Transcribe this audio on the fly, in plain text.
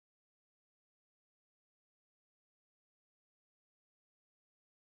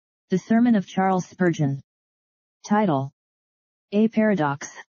The Sermon of Charles Spurgeon. Title: A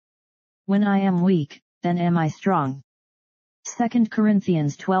Paradox. When I am weak, then am I strong. 2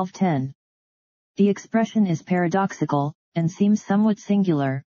 Corinthians 12:10. The expression is paradoxical, and seems somewhat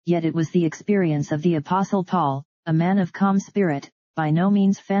singular, yet it was the experience of the Apostle Paul, a man of calm spirit, by no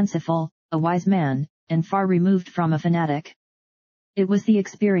means fanciful, a wise man, and far removed from a fanatic. It was the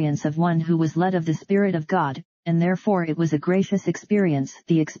experience of one who was led of the Spirit of God, and therefore it was a gracious experience,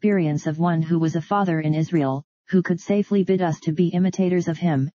 the experience of one who was a father in Israel, who could safely bid us to be imitators of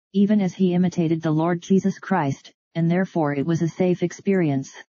him, even as he imitated the Lord Jesus Christ, and therefore it was a safe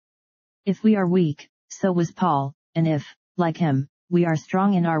experience. If we are weak, so was Paul, and if, like him, we are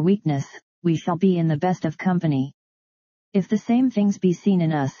strong in our weakness, we shall be in the best of company. If the same things be seen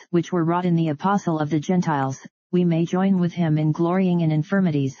in us which were wrought in the apostle of the Gentiles, we may join with him in glorying in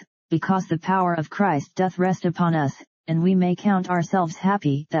infirmities, because the power of Christ doth rest upon us, and we may count ourselves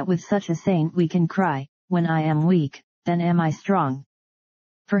happy that with such a saint we can cry, when I am weak, then am I strong.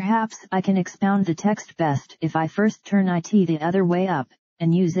 Perhaps I can expound the text best if I first turn it the other way up,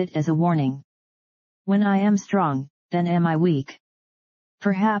 and use it as a warning. When I am strong, then am I weak.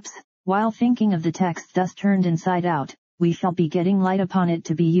 Perhaps, while thinking of the text thus turned inside out, we shall be getting light upon it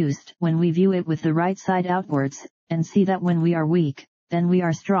to be used when we view it with the right side outwards, and see that when we are weak, then we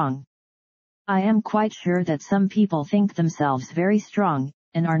are strong. I am quite sure that some people think themselves very strong,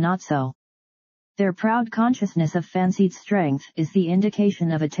 and are not so. Their proud consciousness of fancied strength is the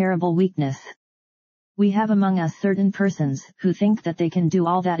indication of a terrible weakness. We have among us certain persons who think that they can do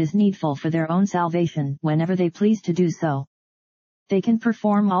all that is needful for their own salvation whenever they please to do so. They can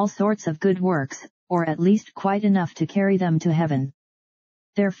perform all sorts of good works, or at least quite enough to carry them to heaven.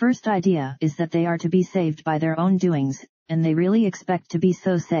 Their first idea is that they are to be saved by their own doings, and they really expect to be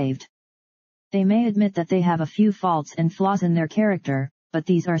so saved. They may admit that they have a few faults and flaws in their character, but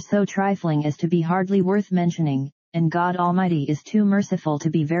these are so trifling as to be hardly worth mentioning, and God Almighty is too merciful to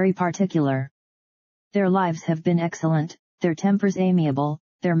be very particular. Their lives have been excellent, their tempers amiable,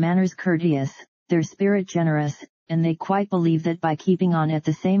 their manners courteous, their spirit generous, and they quite believe that by keeping on at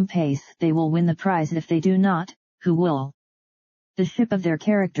the same pace they will win the prize. If they do not, who will? The ship of their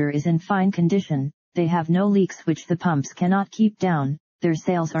character is in fine condition, they have no leaks which the pumps cannot keep down, their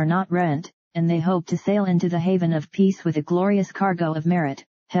sails are not rent, and they hope to sail into the haven of peace with a glorious cargo of merit,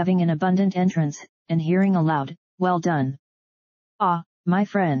 having an abundant entrance, and hearing aloud, well done. Ah, my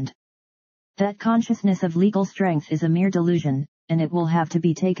friend! That consciousness of legal strength is a mere delusion, and it will have to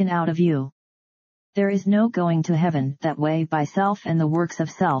be taken out of you. There is no going to heaven that way by self and the works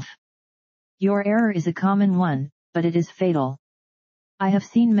of self. Your error is a common one, but it is fatal. I have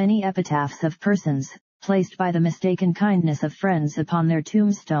seen many epitaphs of persons, placed by the mistaken kindness of friends upon their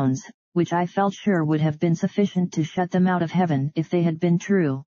tombstones, which I felt sure would have been sufficient to shut them out of heaven if they had been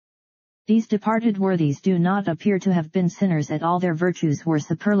true. These departed worthies do not appear to have been sinners at all. Their virtues were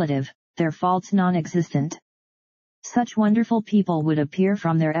superlative, their faults non-existent. Such wonderful people would appear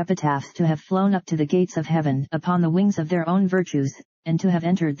from their epitaphs to have flown up to the gates of heaven upon the wings of their own virtues, and to have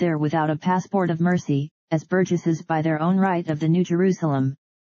entered there without a passport of mercy, as burgesses by their own right of the New Jerusalem.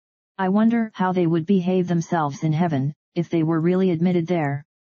 I wonder how they would behave themselves in heaven, if they were really admitted there.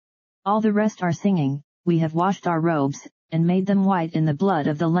 All the rest are singing, we have washed our robes, and made them white in the blood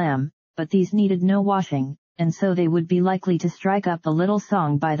of the Lamb, but these needed no washing, and so they would be likely to strike up a little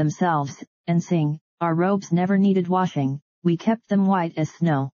song by themselves, and sing, our robes never needed washing, we kept them white as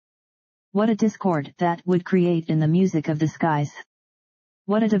snow. What a discord that would create in the music of the skies!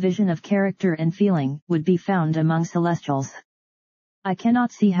 What a division of character and feeling would be found among celestials! I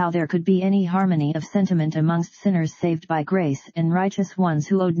cannot see how there could be any harmony of sentiment amongst sinners saved by grace and righteous ones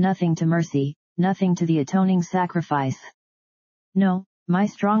who owed nothing to mercy, nothing to the atoning sacrifice. No, my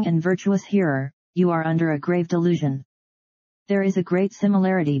strong and virtuous hearer, you are under a grave delusion. There is a great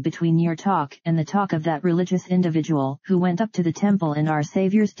similarity between your talk and the talk of that religious individual who went up to the temple in our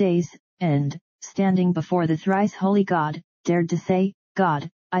Saviour's days, and, standing before the thrice holy God, dared to say,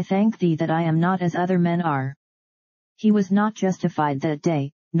 God, I thank thee that I am not as other men are. He was not justified that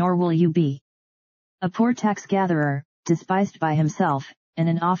day, nor will you be. A poor tax-gatherer, despised by himself, and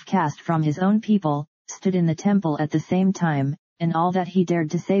an offcast from his own people, stood in the temple at the same time, and all that he dared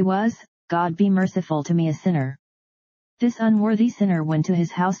to say was, God be merciful to me a sinner. This unworthy sinner went to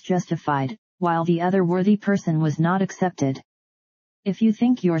his house justified, while the other worthy person was not accepted. If you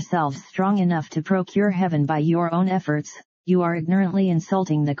think yourselves strong enough to procure heaven by your own efforts, you are ignorantly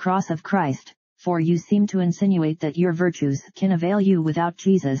insulting the cross of Christ, for you seem to insinuate that your virtues can avail you without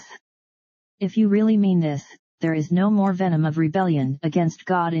Jesus. If you really mean this, there is no more venom of rebellion against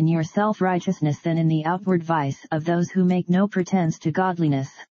God in your self-righteousness than in the outward vice of those who make no pretense to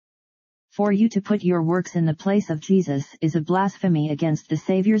godliness. For you to put your works in the place of Jesus is a blasphemy against the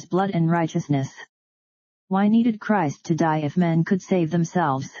Savior's blood and righteousness. Why needed Christ to die if men could save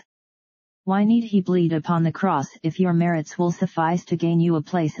themselves? Why need he bleed upon the cross if your merits will suffice to gain you a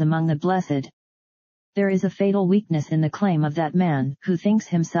place among the blessed? There is a fatal weakness in the claim of that man who thinks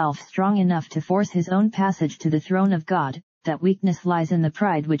himself strong enough to force his own passage to the throne of God. That weakness lies in the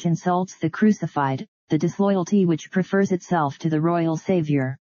pride which insults the crucified, the disloyalty which prefers itself to the royal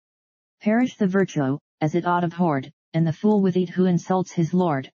Savior. Perish the virtue, as it ought abhorred, and the fool with it who insults his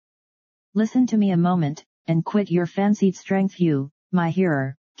Lord. Listen to me a moment, and quit your fancied strength. You, my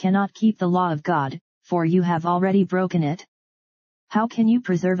hearer, cannot keep the law of God, for you have already broken it. How can you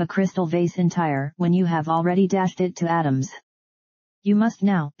preserve a crystal vase entire when you have already dashed it to atoms? You must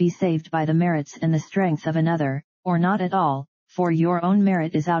now be saved by the merits and the strength of another, or not at all, for your own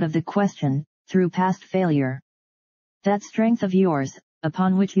merit is out of the question, through past failure. That strength of yours,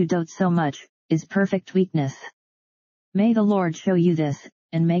 upon which you dote so much, is perfect weakness. May the Lord show you this,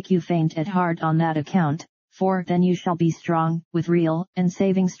 and make you faint at heart on that account, for then you shall be strong, with real and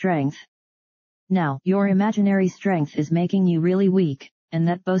saving strength. Now your imaginary strength is making you really weak, and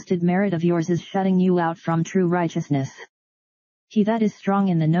that boasted merit of yours is shutting you out from true righteousness. He that is strong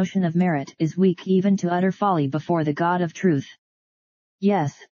in the notion of merit is weak even to utter folly before the God of truth.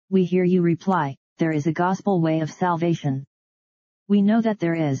 Yes, we hear you reply, there is a gospel way of salvation. We know that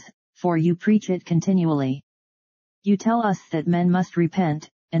there is, for you preach it continually. You tell us that men must repent,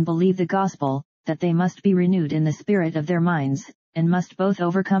 and believe the gospel, that they must be renewed in the spirit of their minds, and must both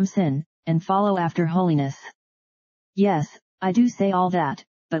overcome sin, and follow after holiness. Yes, I do say all that,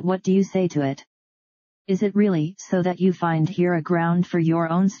 but what do you say to it? Is it really so that you find here a ground for your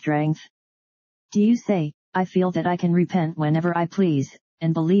own strength? Do you say, I feel that I can repent whenever I please,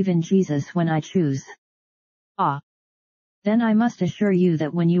 and believe in Jesus when I choose? Ah! Then I must assure you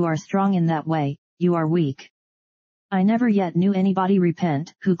that when you are strong in that way, you are weak. I never yet knew anybody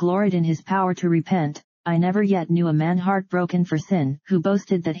repent who gloried in his power to repent. I never yet knew a man heartbroken for sin who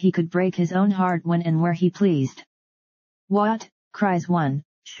boasted that he could break his own heart when and where he pleased. What, cries one,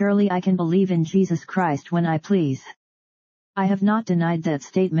 surely I can believe in Jesus Christ when I please. I have not denied that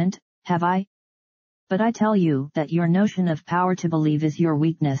statement, have I? But I tell you that your notion of power to believe is your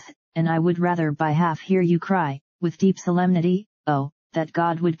weakness, and I would rather by half hear you cry, with deep solemnity, oh, that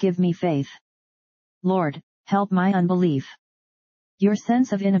God would give me faith. Lord, help my unbelief. Your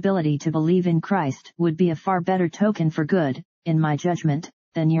sense of inability to believe in Christ would be a far better token for good, in my judgment,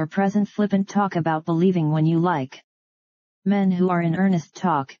 than your present flippant talk about believing when you like. Men who are in earnest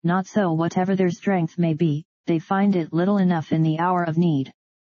talk not so whatever their strength may be, they find it little enough in the hour of need.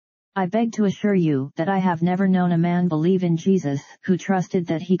 I beg to assure you that I have never known a man believe in Jesus who trusted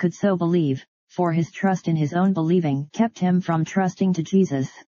that he could so believe, for his trust in his own believing kept him from trusting to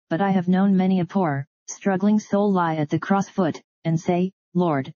Jesus, but I have known many a poor, struggling soul lie at the cross foot, and say,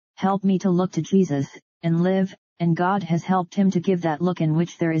 Lord, help me to look to Jesus, and live, and God has helped him to give that look in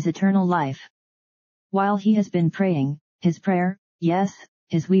which there is eternal life. While he has been praying, his prayer, yes,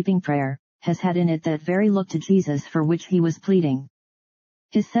 his weeping prayer, has had in it that very look to Jesus for which he was pleading.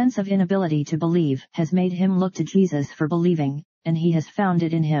 His sense of inability to believe has made him look to Jesus for believing, and he has found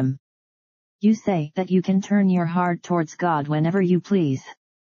it in him. You say that you can turn your heart towards God whenever you please.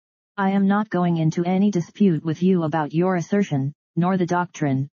 I am not going into any dispute with you about your assertion, nor the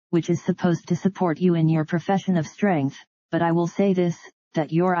doctrine, which is supposed to support you in your profession of strength, but I will say this,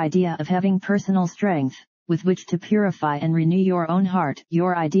 that your idea of having personal strength, with which to purify and renew your own heart,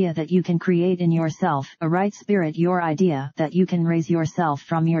 your idea that you can create in yourself a right spirit, your idea that you can raise yourself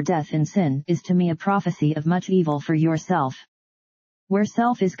from your death in sin, is to me a prophecy of much evil for yourself. Where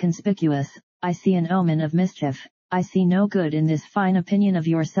self is conspicuous, I see an omen of mischief. I see no good in this fine opinion of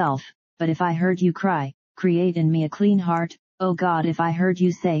yourself, but if I heard you cry, create in me a clean heart, O God, if I heard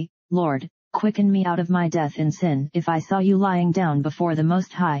you say, Lord, quicken me out of my death in sin, if I saw you lying down before the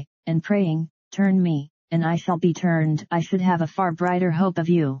Most High, and praying, turn me, and I shall be turned, I should have a far brighter hope of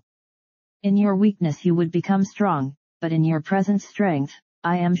you. In your weakness you would become strong, but in your present strength,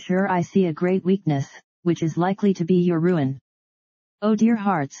 I am sure I see a great weakness, which is likely to be your ruin. O dear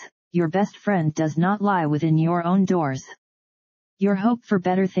hearts, your best friend does not lie within your own doors. Your hope for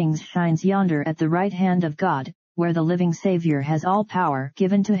better things shines yonder at the right hand of God, where the living Savior has all power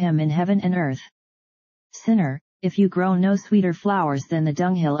given to him in heaven and earth. Sinner, if you grow no sweeter flowers than the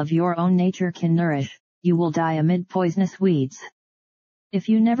dunghill of your own nature can nourish, you will die amid poisonous weeds. If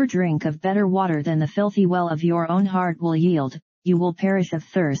you never drink of better water than the filthy well of your own heart will yield, you will perish of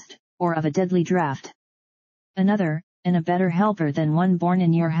thirst, or of a deadly draught. Another, and a better helper than one born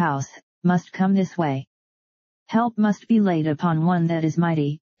in your house, must come this way. Help must be laid upon one that is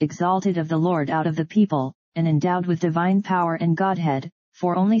mighty, exalted of the Lord out of the people, and endowed with divine power and Godhead,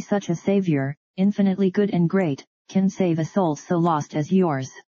 for only such a Savior, infinitely good and great, can save a soul so lost as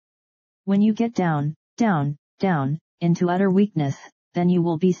yours. When you get down, into utter weakness, then you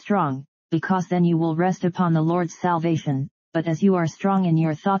will be strong, because then you will rest upon the Lord's salvation, but as you are strong in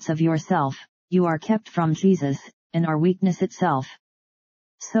your thoughts of yourself, you are kept from Jesus, and are weakness itself.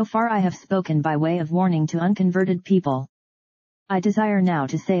 So far I have spoken by way of warning to unconverted people. I desire now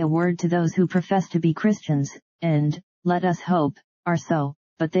to say a word to those who profess to be Christians, and, let us hope, are so,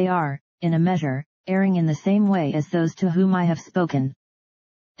 but they are, in a measure, erring in the same way as those to whom I have spoken.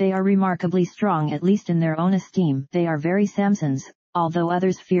 They are remarkably strong, at least in their own esteem. They are very Samsons, although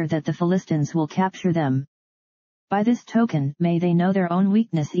others fear that the Philistines will capture them. By this token may they know their own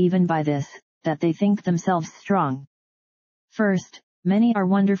weakness, even by this, that they think themselves strong. First, many are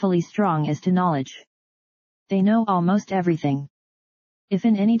wonderfully strong as to knowledge. They know almost everything. If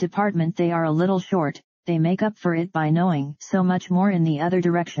in any department they are a little short, they make up for it by knowing so much more in the other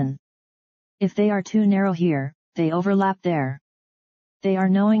direction. If they are too narrow here, they overlap there. They are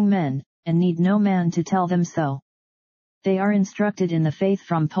knowing men, and need no man to tell them so. They are instructed in the faith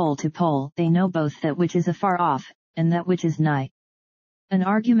from pole to pole. They know both that which is afar off, and that which is nigh. An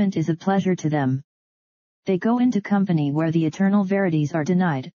argument is a pleasure to them. They go into company where the eternal verities are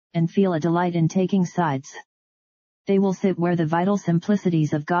denied, and feel a delight in taking sides. They will sit where the vital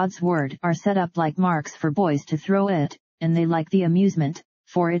simplicities of God's word are set up like marks for boys to throw at, and they like the amusement,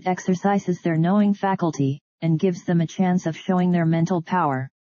 for it exercises their knowing faculty, and gives them a chance of showing their mental power.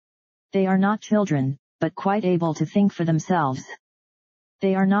 They are not children, but quite able to think for themselves.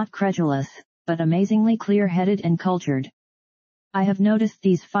 They are not credulous, but amazingly clear-headed and cultured. I have noticed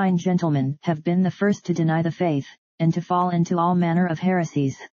these fine gentlemen have been the first to deny the faith, and to fall into all manner of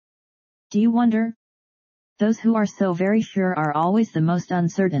heresies. Do you wonder? Those who are so very sure are always the most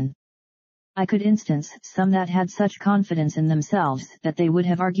uncertain. I could instance some that had such confidence in themselves that they would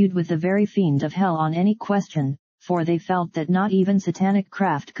have argued with the very fiend of hell on any question, for they felt that not even satanic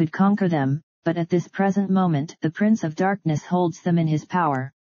craft could conquer them, but at this present moment the prince of darkness holds them in his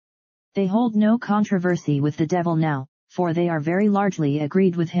power. They hold no controversy with the devil now, for they are very largely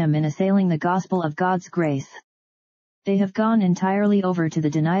agreed with him in assailing the gospel of God's grace. They have gone entirely over to the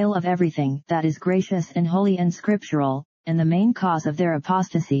denial of everything that is gracious and holy and scriptural, and the main cause of their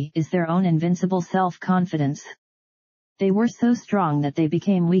apostasy is their own invincible self-confidence. They were so strong that they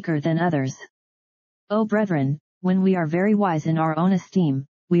became weaker than others. O brethren, when we are very wise in our own esteem,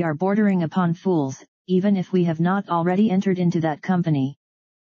 we are bordering upon fools, even if we have not already entered into that company.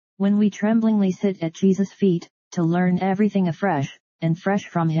 When we tremblingly sit at Jesus' feet, to learn everything afresh, and fresh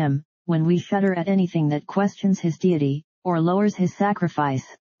from him, when we shudder at anything that questions his deity, or lowers his sacrifice,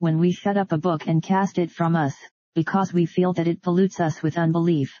 when we shut up a book and cast it from us, because we feel that it pollutes us with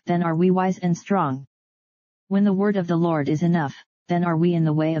unbelief, then are we wise and strong. When the word of the Lord is enough, then are we in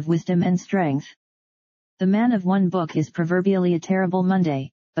the way of wisdom and strength. The man of one book is proverbially a terrible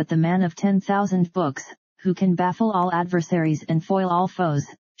Monday, but the man of 10,000 books, who can baffle all adversaries and foil all foes,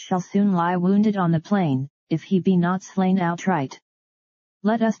 shall soon lie wounded on the plain, if he be not slain outright.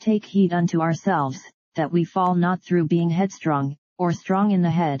 Let us take heed unto ourselves, that we fall not through being headstrong, or strong in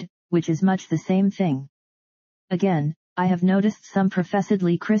the head, which is much the same thing. Again, I have noticed some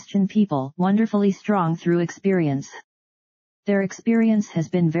professedly Christian people wonderfully strong through experience. Their experience has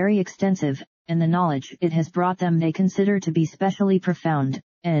been very extensive, and the knowledge it has brought them they consider to be specially profound,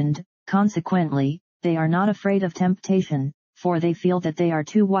 and, consequently, they are not afraid of temptation, for they feel that they are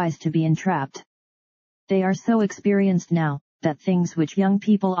too wise to be entrapped. They are so experienced now, that things which young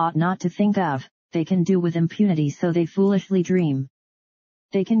people ought not to think of, they can do with impunity, so they foolishly dream.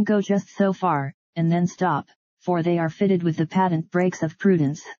 They can go just so far, and then stop, for they are fitted with the patent brakes of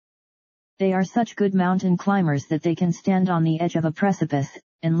prudence. They are such good mountain climbers that they can stand on the edge of a precipice,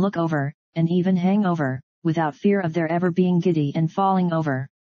 and look over, and even hang over, without fear of their ever being giddy and falling over.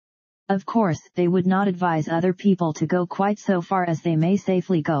 Of course, they would not advise other people to go quite so far as they may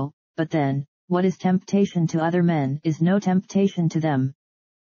safely go, but then, what is temptation to other men is no temptation to them.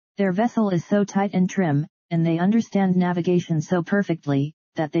 Their vessel is so tight and trim, and they understand navigation so perfectly,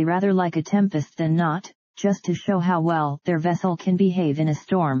 that they rather like a tempest than not, just to show how well their vessel can behave in a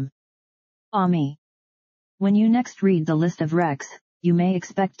storm. Ah me! When you next read the list of wrecks, you may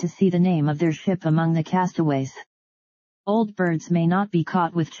expect to see the name of their ship among the castaways. Old birds may not be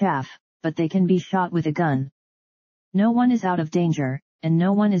caught with chaff, but they can be shot with a gun. No one is out of danger, and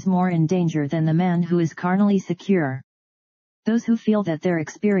no one is more in danger than the man who is carnally secure. Those who feel that their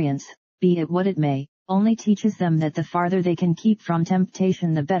experience, be it what it may, only teaches them that the farther they can keep from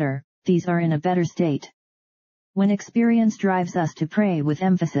temptation the better, these are in a better state. When experience drives us to pray with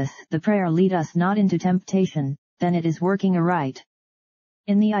emphasis, the prayer lead us not into temptation, then it is working aright.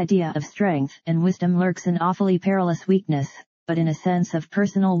 In the idea of strength and wisdom lurks an awfully perilous weakness, but in a sense of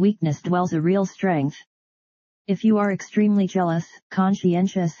personal weakness dwells a real strength. If you are extremely jealous,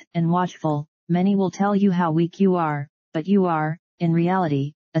 conscientious, and watchful, many will tell you how weak you are, but you are, in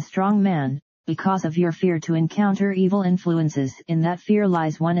reality, a strong man, because of your fear to encounter evil influences. In that fear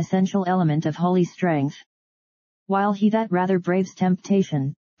lies one essential element of holy strength. While he that rather braves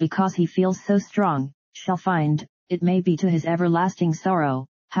temptation, because he feels so strong, shall find, it may be to his everlasting sorrow,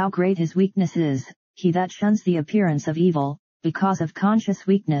 how great his weakness is, he that shuns the appearance of evil, because of conscious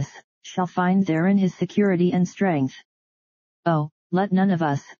weakness, shall find therein his security and strength. Oh, let none of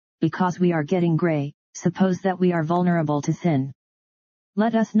us, because we are getting gray, suppose that we are vulnerable to sin.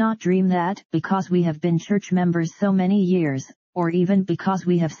 Let us not dream that, because we have been church members so many years, or even because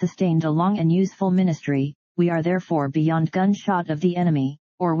we have sustained a long and useful ministry, we are therefore beyond gunshot of the enemy,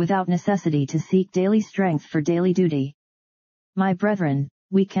 or without necessity to seek daily strength for daily duty. My brethren,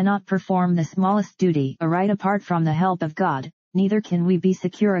 we cannot perform the smallest duty aright apart from the help of God, neither can we be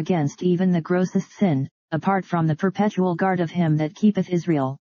secure against even the grossest sin, apart from the perpetual guard of him that keepeth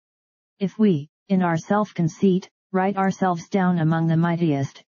Israel. If we, in our self-conceit, write ourselves down among the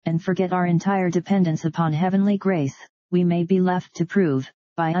mightiest, and forget our entire dependence upon heavenly grace, we may be left to prove,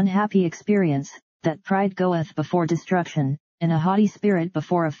 by unhappy experience, that pride goeth before destruction, and a haughty spirit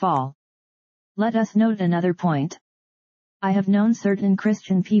before a fall. Let us note another point. I have known certain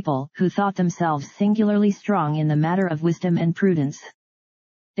Christian people who thought themselves singularly strong in the matter of wisdom and prudence.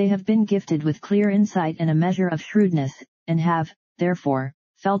 They have been gifted with clear insight and a measure of shrewdness, and have, therefore,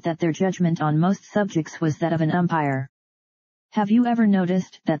 felt that their judgment on most subjects was that of an umpire. Have you ever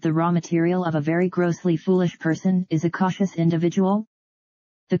noticed that the raw material of a very grossly foolish person is a cautious individual?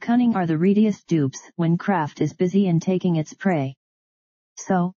 The cunning are the readiest dupes when craft is busy in taking its prey.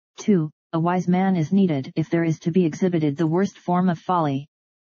 So, too, a wise man is needed if there is to be exhibited the worst form of folly.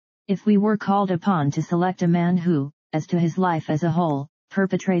 If we were called upon to select a man who, as to his life as a whole,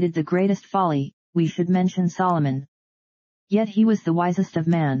 perpetrated the greatest folly, we should mention Solomon. Yet he was the wisest of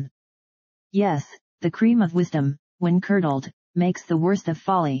man. Yes, the cream of wisdom, when curdled, makes the worst of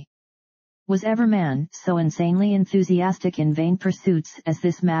folly. Was ever man so insanely enthusiastic in vain pursuits as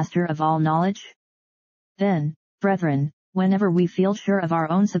this master of all knowledge? Then, brethren, whenever we feel sure of our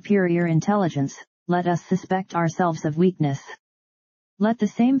own superior intelligence, let us suspect ourselves of weakness. Let the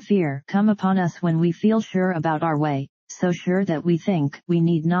same fear come upon us when we feel sure about our way, so sure that we think we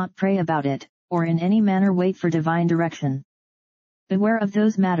need not pray about it, or in any manner wait for divine direction. Beware of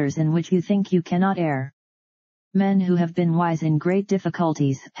those matters in which you think you cannot err. Men who have been wise in great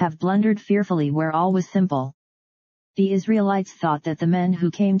difficulties have blundered fearfully where all was simple. The Israelites thought that the men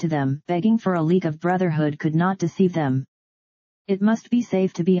who came to them begging for a league of brotherhood could not deceive them. It must be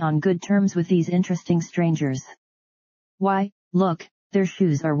safe to be on good terms with these interesting strangers. Why, look, their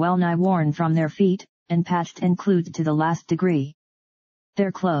shoes are well nigh worn from their feet, and patched and clewed to the last degree.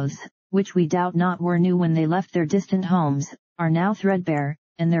 Their clothes, which we doubt not were new when they left their distant homes, are now threadbare,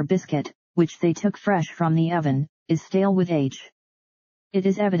 and their biscuit, which they took fresh from the oven, is stale with age. It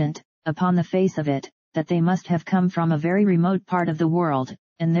is evident, upon the face of it, that they must have come from a very remote part of the world,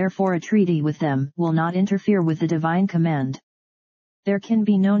 and therefore a treaty with them will not interfere with the divine command. There can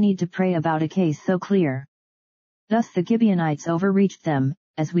be no need to pray about a case so clear. Thus the Gibeonites overreached them,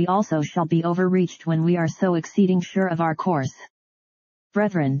 as we also shall be overreached when we are so exceeding sure of our course.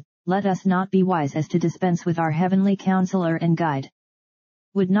 Brethren, let us not be wise as to dispense with our heavenly counselor and guide.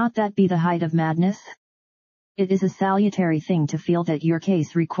 Would not that be the height of madness? It is a salutary thing to feel that your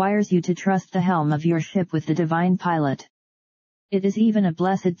case requires you to trust the helm of your ship with the divine pilot. It is even a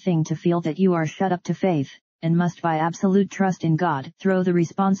blessed thing to feel that you are shut up to faith, and must by absolute trust in God throw the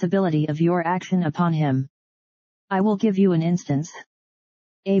responsibility of your action upon him. I will give you an instance.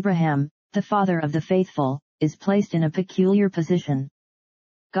 Abraham, the father of the faithful, is placed in a peculiar position.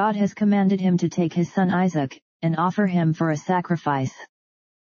 God has commanded him to take his son Isaac, and offer him for a sacrifice.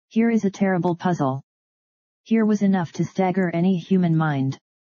 Here is a terrible puzzle. Here was enough to stagger any human mind.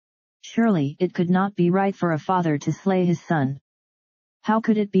 Surely it could not be right for a father to slay his son. How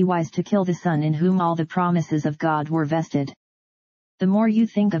could it be wise to kill the son in whom all the promises of God were vested? The more you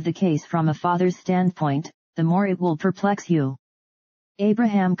think of the case from a father's standpoint, the more it will perplex you.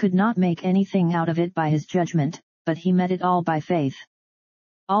 Abraham could not make anything out of it by his judgment, but he met it all by faith.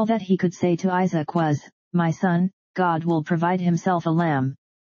 All that he could say to Isaac was, "My son, God will provide himself a lamb."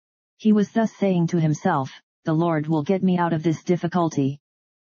 He was thus saying to himself, "The Lord will get me out of this difficulty."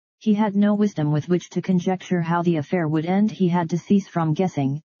 He had no wisdom with which to conjecture how the affair would end. He had to cease from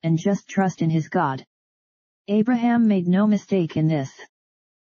guessing, and just trust in his God. Abraham made no mistake in this.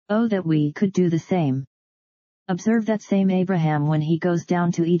 Oh, that we could do the same. Observe that same Abraham when he goes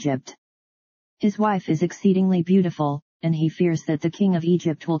down to Egypt. His wife is exceedingly beautiful, and he fears that the king of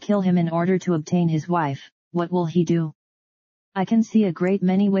Egypt will kill him in order to obtain his wife. What will he do? I can see a great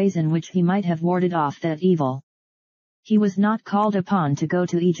many ways in which he might have warded off that evil. He was not called upon to go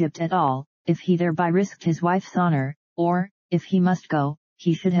to Egypt at all, if he thereby risked his wife's honor, or, if he must go,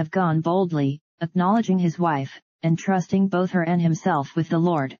 he should have gone boldly, acknowledging his wife, and trusting both her and himself with the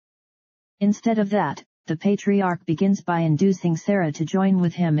Lord. Instead of that, the patriarch begins by inducing Sarah to join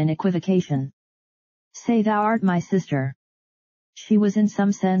with him in equivocation. Say thou art my sister. She was in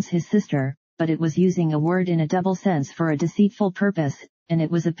some sense his sister, but it was using a word in a double sense for a deceitful purpose, and it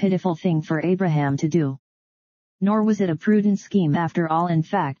was a pitiful thing for Abraham to do. Nor was it a prudent scheme after all. In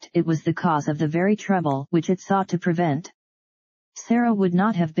fact, it was the cause of the very trouble which it sought to prevent. Sarah would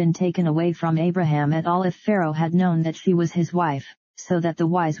not have been taken away from Abraham at all if Pharaoh had known that she was his wife, so that the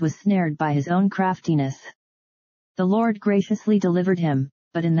wise was snared by his own craftiness. The Lord graciously delivered him,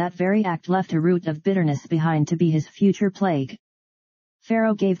 but in that very act left a root of bitterness behind to be his future plague.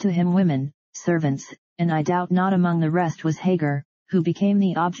 Pharaoh gave to him women, servants, and I doubt not among the rest was Hagar, who became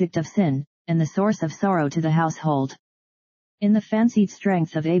the object of sin, and the source of sorrow to the household. In the fancied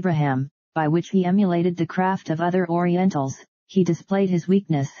strength of Abraham, by which he emulated the craft of other Orientals, he displayed his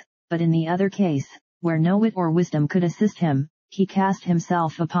weakness, but in the other case, where no wit or wisdom could assist him, he cast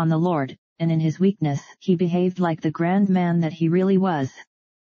himself upon the Lord, and in his weakness he behaved like the grand man that he really was.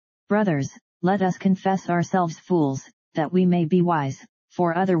 Brothers, let us confess ourselves fools, that we may be wise,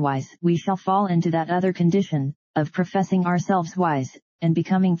 for otherwise we shall fall into that other condition, of professing ourselves wise, and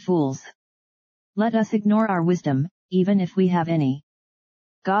becoming fools. Let us ignore our wisdom, even if we have any.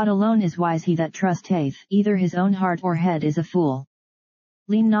 God alone is wise. He that trusteth either his own heart or head is a fool.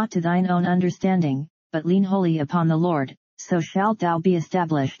 Lean not to thine own understanding, but lean wholly upon the Lord, so shalt thou be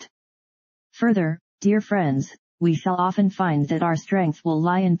established. Further, dear friends, we shall often find that our strength will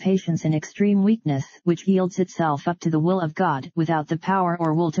lie in patience in extreme weakness, which yields itself up to the will of God without the power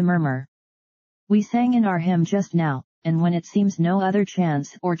or will to murmur. We sang in our hymn just now, and when it seems no other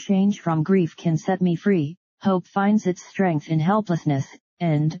chance or change from grief can set me free, hope finds its strength in helplessness,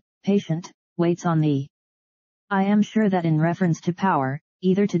 and, patient, waits on thee. I am sure that in reference to power,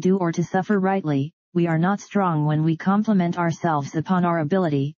 either to do or to suffer rightly, we are not strong when we compliment ourselves upon our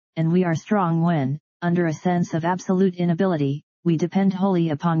ability, and we are strong when, under a sense of absolute inability, we depend wholly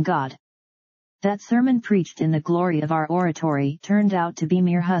upon God. That sermon preached in the glory of our oratory turned out to be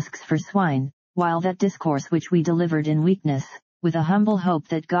mere husks for swine, while that discourse which we delivered in weakness, with a humble hope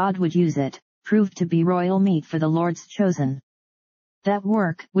that God would use it, proved to be royal meat for the Lord's chosen. That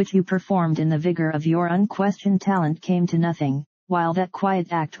work which you performed in the vigor of your unquestioned talent came to nothing, while that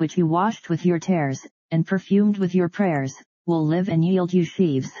quiet act which you washed with your tears, and perfumed with your prayers, will live and yield you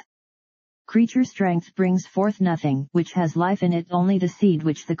sheaves. Creature strength brings forth nothing which has life in it. Only the seed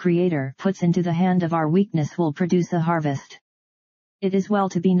which the Creator puts into the hand of our weakness will produce a harvest. It is well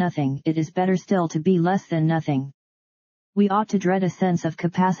to be nothing. It is better still to be less than nothing. We ought to dread a sense of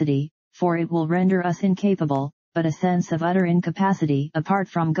capacity, for it will render us incapable, but a sense of utter incapacity apart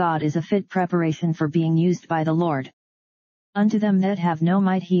from God is a fit preparation for being used by the Lord. Unto them that have no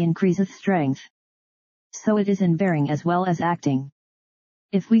might he increaseth strength. So it is in bearing as well as acting.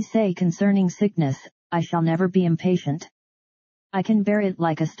 If we say concerning sickness, I shall never be impatient. I can bear it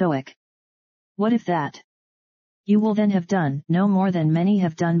like a Stoic. What if that? You will then have done no more than many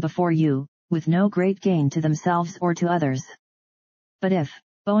have done before you, with no great gain to themselves or to others. But if,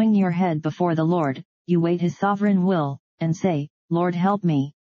 bowing your head before the Lord, you wait his sovereign will, and say, Lord help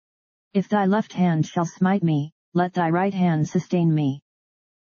me. If thy left hand shall smite me, let thy right hand sustain me.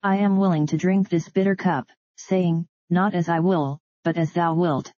 I am willing to drink this bitter cup, saying, not as I will, but as thou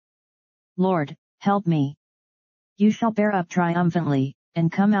wilt. Lord, help me. You shall bear up triumphantly,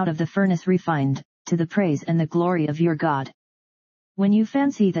 and come out of the furnace refined, to the praise and the glory of your God. When you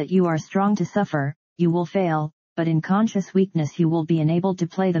fancy that you are strong to suffer, you will fail, but in conscious weakness you will be enabled to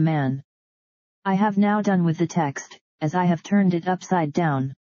play the man. I have now done with the text, as I have turned it upside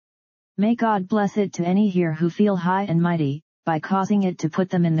down. May God bless it to any here who feel high and mighty, by causing it to put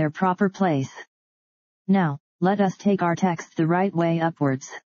them in their proper place. Now, let us take our text the right way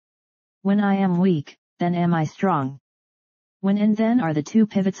upwards. When I am weak, then am I strong. When and then are the two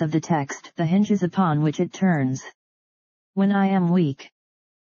pivots of the text, the hinges upon which it turns. When I am weak.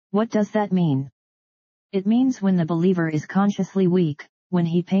 What does that mean? It means when the believer is consciously weak, when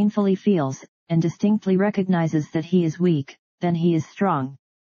he painfully feels, and distinctly recognizes that he is weak, then he is strong.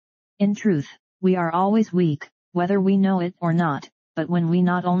 In truth, we are always weak, whether we know it or not, but when we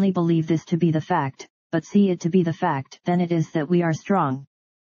not only believe this to be the fact, but see it to be the fact then it is that we are strong.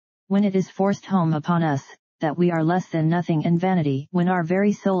 When it is forced home upon us, that we are less than nothing and vanity, when our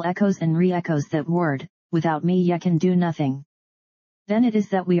very soul echoes and re-echoes that word, without me ye can do nothing. Then it is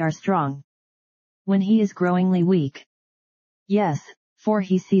that we are strong. When he is growingly weak. Yes, for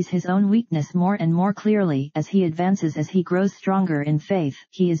he sees his own weakness more and more clearly as he advances, as he grows stronger in faith,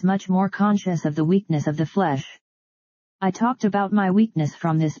 he is much more conscious of the weakness of the flesh. I talked about my weakness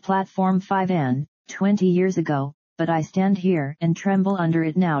from this platform 20 years ago, but I stand here and tremble under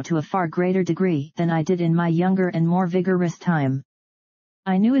it now to a far greater degree than I did in my younger and more vigorous time.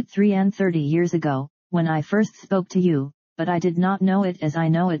 I knew it 30 years ago, when I first spoke to you, but I did not know it as I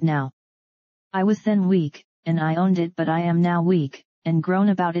know it now. I was then weak, and I owned it, but I am now weak, and groan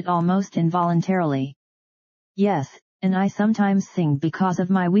about it almost involuntarily. Yes, and I sometimes sing because of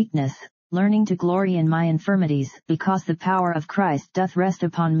my weakness, learning to glory in my infirmities, because the power of Christ doth rest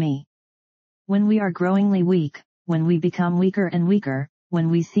upon me. When we are growingly weak, when we become weaker and weaker, when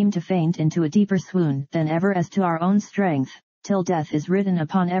we seem to faint into a deeper swoon than ever as to our own strength, till death is written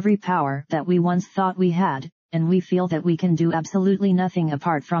upon every power that we once thought we had, and we feel that we can do absolutely nothing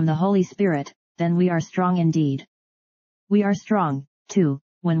apart from the Holy Spirit, then we are strong indeed. We are strong, too,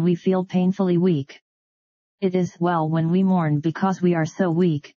 when we feel painfully weak. It is well when we mourn because we are so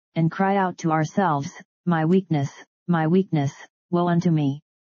weak, and cry out to ourselves, my weakness, woe unto me.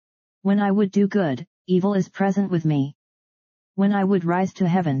 When I would do good, evil is present with me. When I would rise to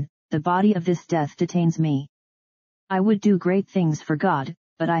heaven, the body of this death detains me. I would do great things for God,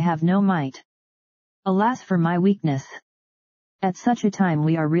 but I have no might. Alas for my weakness! At such a time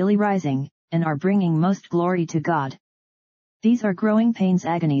we are really rising, and are bringing most glory to God. These are growing pains,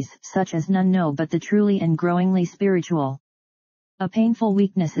 agonies such as none know but the truly and growingly spiritual. A painful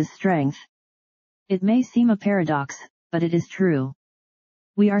weakness is strength. It may seem a paradox, but it is true.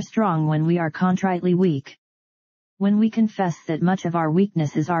 We are strong when we are contritely weak. When we confess that much of our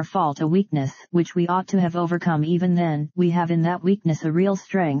weakness is our fault, a weakness which we ought to have overcome, even then we have in that weakness a real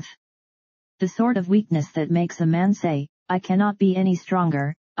strength. The sort of weakness that makes a man say, I cannot be any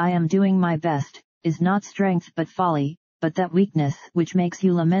stronger, I am doing my best, is not strength but folly, but that weakness which makes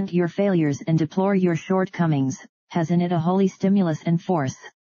you lament your failures and deplore your shortcomings, has in it a holy stimulus and force.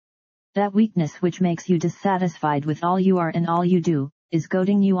 That weakness which makes you dissatisfied with all you are and all you do, is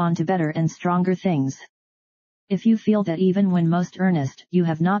goading you on to better and stronger things. If you feel that even when most earnest you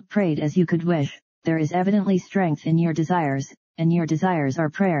have not prayed as you could wish, there is evidently strength in your desires, and your desires are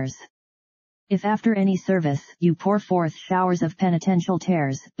prayers. If after any service you pour forth showers of penitential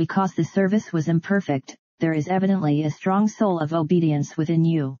tears because the service was imperfect, there is evidently a strong soul of obedience within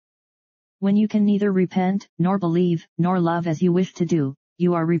you. When you can neither repent, nor believe, nor love as you wish to do,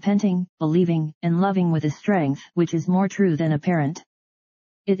 you are repenting, believing, and loving with a strength which is more true than apparent.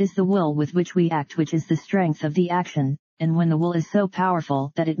 It is the will with which we act which is the strength of the action, and when the will is so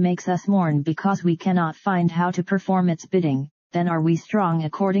powerful that it makes us mourn because we cannot find how to perform its bidding, then are we strong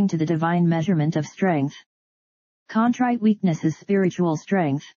according to the divine measurement of strength. Contrite weakness is spiritual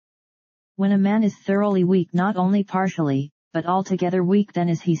strength. When a man is thoroughly weak, not only partially, but altogether weak, then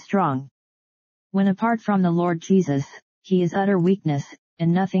is he strong. When apart from the Lord Jesus, he is utter weakness,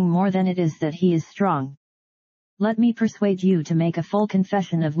 and nothing more than it is that he is strong. Let me persuade you to make a full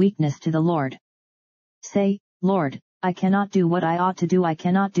confession of weakness to the Lord. Say, Lord, I cannot do what I ought to do, I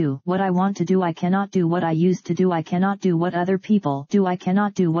cannot do what I want to do, I cannot do what I used to do, I cannot do what other people do, I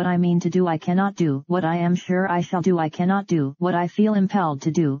cannot do what I mean to do, I cannot do what I am sure I shall do, I cannot do what I feel impelled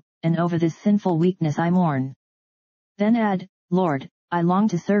to do, and over this sinful weakness I mourn. Then add, Lord, I long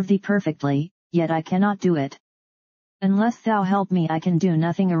to serve thee perfectly, yet I cannot do it. Unless thou help me I can do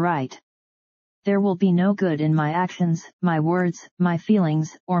nothing aright. There will be no good in my actions, my words, my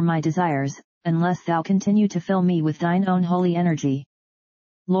feelings, or my desires, unless thou continue to fill me with thine own holy energy.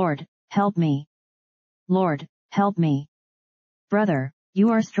 Lord, help me. Lord, help me. Brother,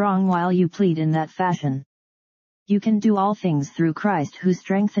 you are strong while you plead in that fashion. You can do all things through Christ who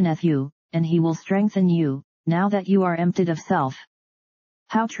strengtheneth you, and he will strengthen you, now that you are emptied of self.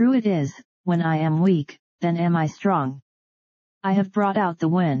 How true it is, when I am weak, then am I strong. I have brought out the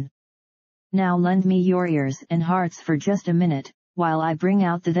when. Now lend me your ears and hearts for just a minute, while I bring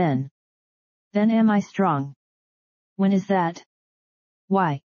out the then. Then am I strong. When is that?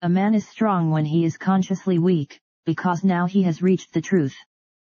 Why, a man is strong when he is consciously weak, because now he has reached the truth.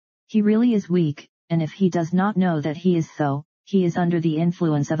 He really is weak, and if he does not know that he is so, he is under the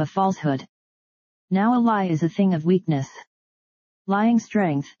influence of a falsehood. Now a lie is a thing of weakness. Lying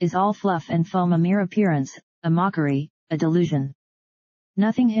strength is all fluff and foam, a mere appearance, a mockery, a delusion.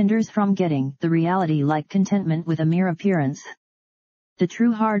 Nothing hinders from getting the reality like contentment with a mere appearance. The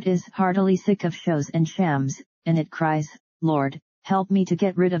true heart is heartily sick of shows and shams, and it cries, Lord, help me to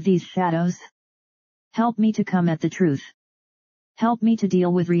get rid of these shadows. Help me to come at the truth. Help me to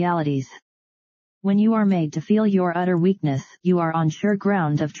deal with realities. When you are made to feel your utter weakness, you are on sure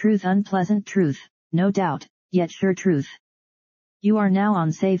ground of truth, unpleasant truth, no doubt, yet sure truth. You are now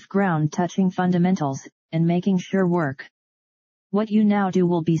on safe ground touching fundamentals, and making sure work. What you now do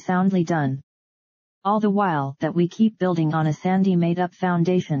will be soundly done. All the while that we keep building on a sandy made-up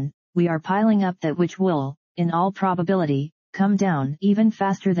foundation, we are piling up that which will, in all probability, come down even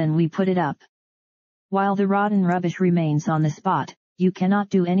faster than we put it up. While the rotten rubbish remains on the spot, you cannot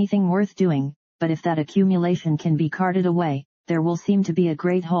do anything worth doing, but if that accumulation can be carted away, there will seem to be a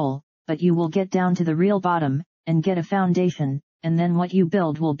great hole, but you will get down to the real bottom, and get a foundation, and then what you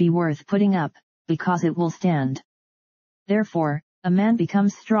build will be worth putting up, because it will stand. Therefore, a man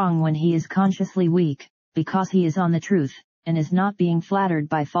becomes strong when he is consciously weak, because he is on the truth, and is not being flattered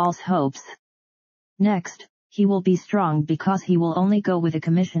by false hopes. Next, he will be strong because he will only go with a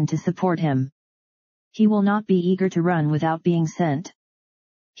commission to support him. He will not be eager to run without being sent.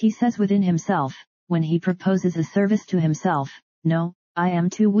 He says within himself, when he proposes a service to himself, No, I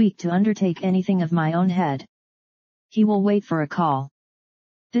am too weak to undertake anything of my own head. He will wait for a call.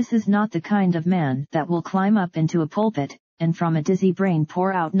 This is not the kind of man that will climb up into a pulpit, and from a dizzy brain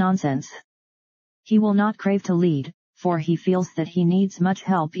pour out nonsense. He will not crave to lead, for he feels that he needs much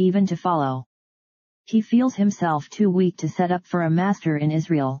help even to follow. He feels himself too weak to set up for a master in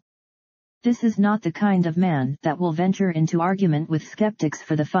Israel. This is not the kind of man that will venture into argument with skeptics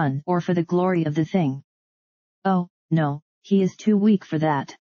for the fun or for the glory of the thing. Oh, no, he is too weak for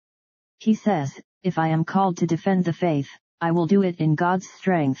that. He says, if I am called to defend the faith, I will do it in God's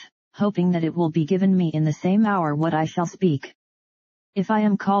strength, hoping that it will be given me in the same hour what I shall speak. If I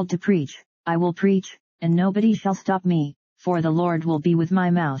am called to preach, I will preach, and nobody shall stop me, for the Lord will be with my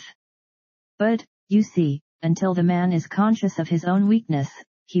mouth. But, you see, until the man is conscious of his own weakness,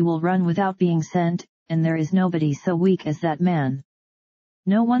 he will run without being sent, and there is nobody so weak as that man.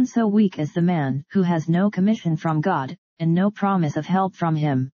 No one so weak as the man who has no commission from God, and no promise of help from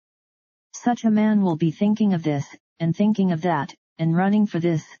him. Such a man will be thinking of this, and thinking of that, and running for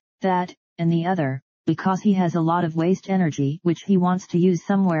this, that, and the other, because he has a lot of waste energy which he wants to use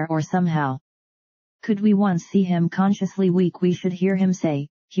somewhere or somehow. Could we once see him consciously weak, we should hear him say,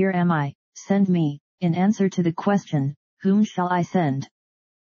 Here am I, send me, in answer to the question, Whom shall I send?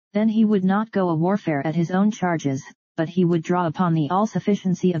 Then he would not go a warfare at his own charges, but he would draw upon the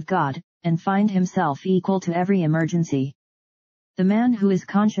all-sufficiency of God, and find himself equal to every emergency. The man who is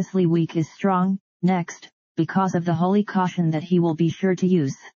consciously weak is strong, next, because of the holy caution that he will be sure to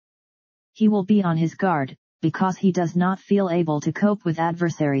use. He will be on his guard, because he does not feel able to cope with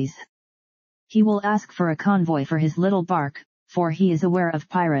adversaries. He will ask for a convoy for his little bark, for he is aware of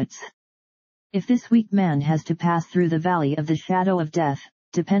pirates. If this weak man has to pass through the valley of the shadow of death,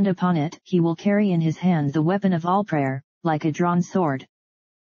 depend upon it, he will carry in his hand the weapon of all prayer, like a drawn sword.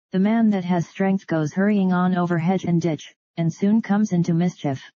 The man that has strength goes hurrying on over hedge and ditch, and soon comes into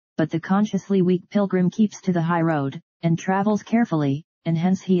mischief, but the consciously weak pilgrim keeps to the high road, and travels carefully, and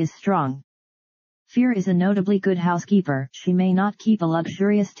hence he is strong. Fear is a notably good housekeeper. She may not keep a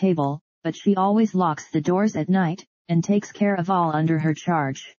luxurious table, but she always locks the doors at night, and takes care of all under her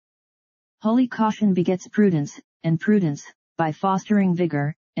charge. Holy caution begets prudence, and prudence, by fostering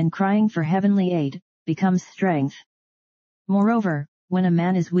vigor, and crying for heavenly aid, becomes strength. Moreover, when a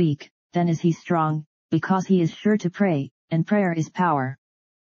man is weak, then is he strong, because he is sure to pray, and prayer is power.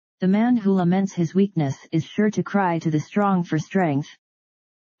 The man who laments his weakness is sure to cry to the strong for strength.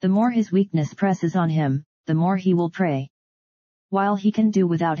 The more his weakness presses on him, the more he will pray. While he can do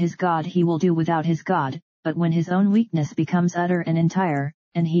without his God, he will do without his God, but when his own weakness becomes utter and entire,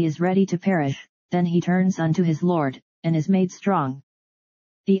 and he is ready to perish, then he turns unto his Lord, and is made strong.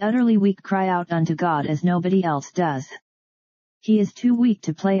 The utterly weak cry out unto God as nobody else does. He is too weak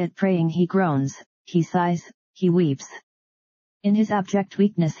to play at praying. He groans, he sighs, he weeps. In his abject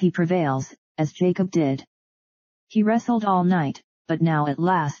weakness he prevails, as Jacob did. He wrestled all night, but now at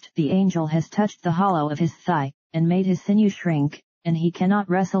last the angel has touched the hollow of his thigh, and made his sinew shrink, and he cannot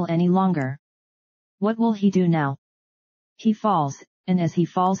wrestle any longer. What will he do now? He falls, and as he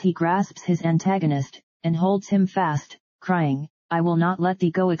falls he grasps his antagonist, and holds him fast, crying, I will not let thee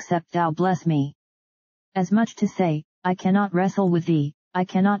go except thou bless me. As much to say, I cannot wrestle with thee, I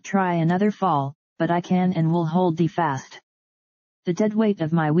cannot try another fall, but I can and will hold thee fast. The dead weight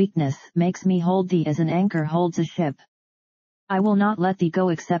of my weakness makes me hold thee as an anchor holds a ship. I will not let thee go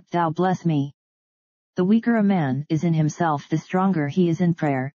except thou bless me. The weaker a man is in himself, the stronger he is in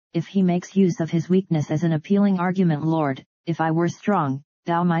prayer. If he makes use of his weakness as an appealing argument, Lord, if I were strong,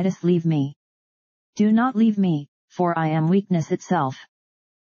 thou mightest leave me. Do not leave me, for I am weakness itself.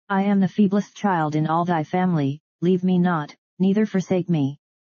 I am the feeblest child in all thy family, leave me not, neither forsake me.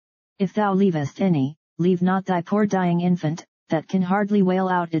 If thou leavest any, leave not thy poor dying infant, that can hardly wail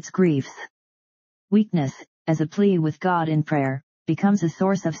out its griefs. Weakness, as a plea with God in prayer, becomes a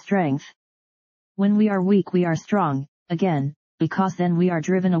source of strength. When we are weak we are strong, again, because then we are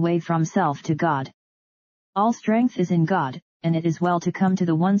driven away from self to God. All strength is in God, and it is well to come to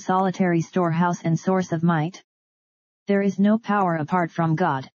the one solitary storehouse and source of might. There is no power apart from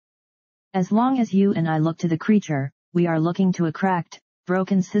God. As long as you and I look to the creature, we are looking to a cracked,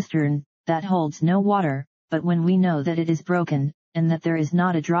 broken cistern, that holds no water, but when we know that it is broken, and that there is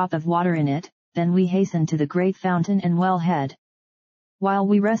not a drop of water in it, then we hasten to the great fountain and wellhead. While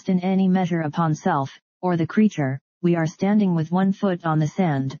we rest in any measure upon self, or the creature, we are standing with one foot on the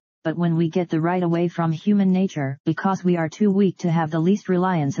sand, but when we get the right away from human nature, because we are too weak to have the least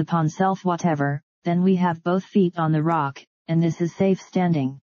reliance upon self whatever, then we have both feet on the rock, and this is safe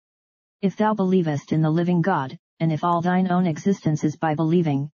standing. If thou believest in the living God, and if all thine own existence is by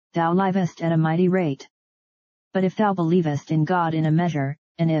believing, thou livest at a mighty rate. But if thou believest in God in a measure,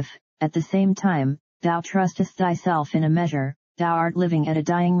 and if, at the same time, thou trustest thyself in a measure, thou art living at a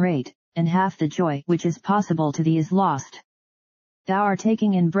dying rate, and half the joy which is possible to thee is lost. Thou art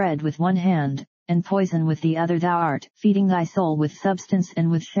taking in bread with one hand, and poison with the other. Thou art feeding thy soul with substance and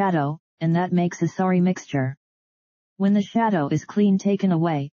with shadow, and that makes a sorry mixture. When the shadow is clean taken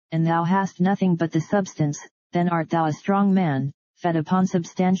away, and thou hast nothing but the substance, then art thou a strong man, fed upon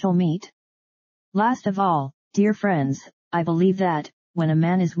substantial meat? Last of all, dear friends, I believe that, when a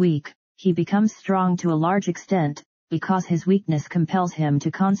man is weak, he becomes strong to a large extent, because his weakness compels him to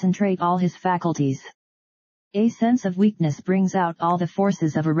concentrate all his faculties. A sense of weakness brings out all the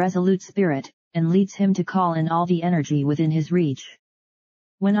forces of a resolute spirit, and leads him to call in all the energy within his reach.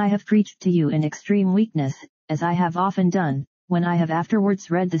 When I have preached to you in extreme weakness, as I have often done, when I have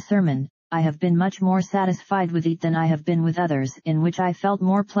afterwards read the sermon, I have been much more satisfied with it than I have been with others in which I felt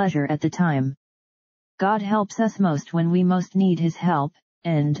more pleasure at the time. God helps us most when we most need his help,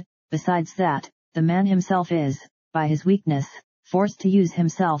 and, besides that, the man himself is, by his weakness, forced to use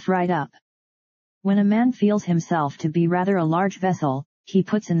himself right up. When a man feels himself to be rather a large vessel, he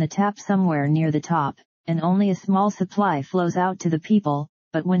puts in the tap somewhere near the top, and only a small supply flows out to the people,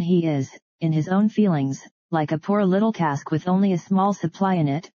 but when he is, in his own feelings, like a poor little cask with only a small supply in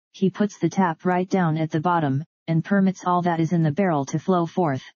it, he puts the tap right down at the bottom, and permits all that is in the barrel to flow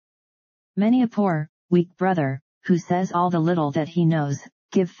forth. Many a poor, weak brother, who says all the little that he knows,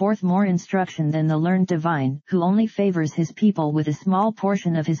 give forth more instruction than the learned divine, who only favors his people with a small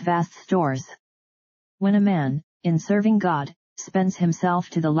portion of his vast stores. When a man, in serving God, spends himself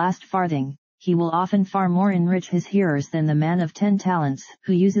to the last farthing, he will often far more enrich his hearers than the man of 10 talents,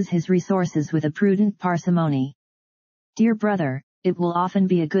 who uses his resources with a prudent parsimony. Dear brother, it will often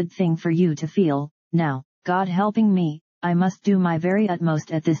be a good thing for you to feel, now, God helping me, I must do my very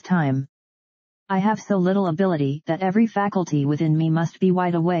utmost at this time. I have so little ability that every faculty within me must be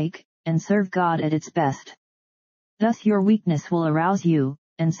wide awake, and serve God at its best. Thus your weakness will arouse you,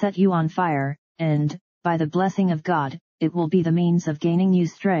 and set you on fire, and, by the blessing of God, it will be the means of gaining you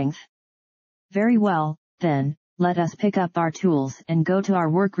strength. Very well, then, let us pick up our tools and go to our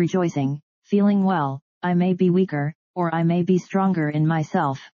work rejoicing, feeling well. I may be weaker, or I may be stronger in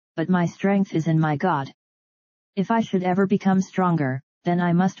myself, but my strength is in my God. If I should ever become stronger, then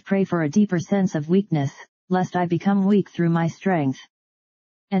I must pray for a deeper sense of weakness, lest I become weak through my strength.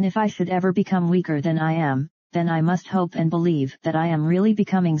 And if I should ever become weaker than I am, then I must hope and believe that I am really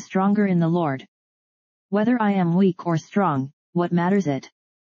becoming stronger in the Lord. Whether I am weak or strong, what matters it?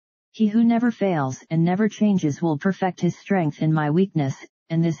 He who never fails and never changes will perfect his strength in my weakness,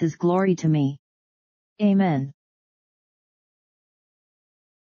 and this is glory to me. Amen.